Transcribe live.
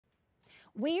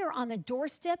We are on the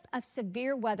doorstep of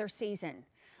severe weather season.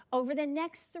 Over the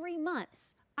next 3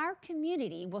 months, our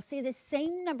community will see the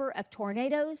same number of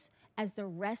tornadoes as the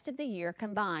rest of the year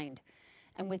combined.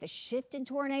 And with a shift in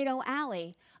Tornado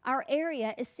Alley, our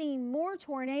area is seeing more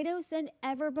tornadoes than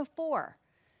ever before.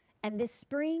 And this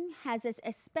spring has us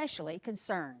especially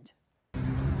concerned.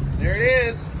 There it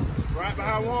is, right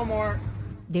behind Walmart.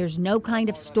 There's no kind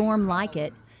of storm like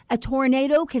it. A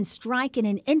tornado can strike in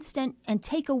an instant and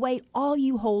take away all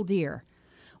you hold dear.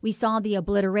 We saw the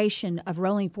obliteration of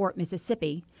Rolling Fork,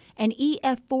 Mississippi. An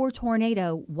EF4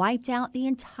 tornado wiped out the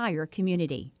entire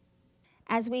community.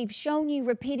 As we've shown you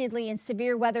repeatedly in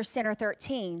Severe Weather Center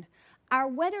 13, our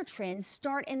weather trends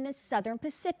start in the southern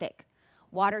Pacific.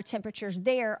 Water temperatures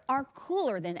there are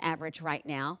cooler than average right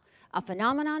now, a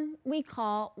phenomenon we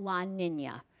call La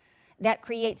Nina. That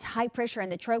creates high pressure in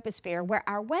the troposphere where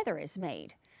our weather is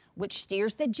made, which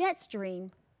steers the jet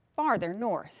stream farther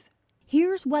north.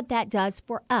 Here's what that does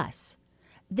for us.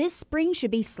 This spring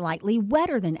should be slightly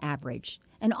wetter than average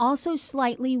and also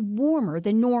slightly warmer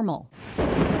than normal.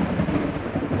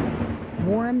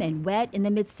 Warm and wet in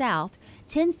the Mid-South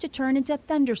tends to turn into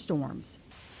thunderstorms.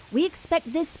 We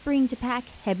expect this spring to pack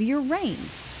heavier rain,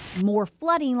 more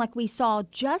flooding like we saw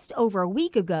just over a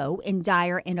week ago in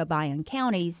Dyer and Obion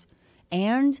counties,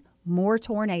 and more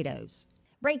tornadoes.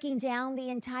 Breaking down the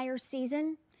entire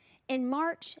season, in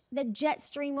March, the jet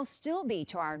stream will still be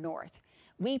to our north.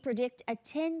 We predict a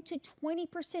 10 to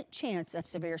 20% chance of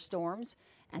severe storms,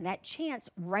 and that chance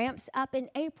ramps up in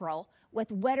April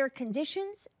with wetter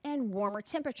conditions and warmer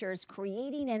temperatures,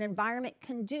 creating an environment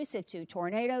conducive to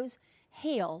tornadoes,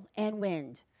 hail, and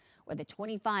wind, with a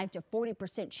 25 to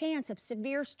 40% chance of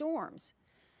severe storms.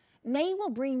 May will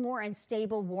bring more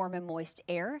unstable, warm, and moist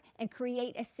air and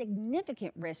create a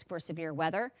significant risk for severe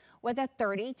weather with a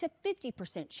 30 to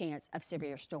 50% chance of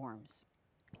severe storms.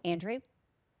 Andrew?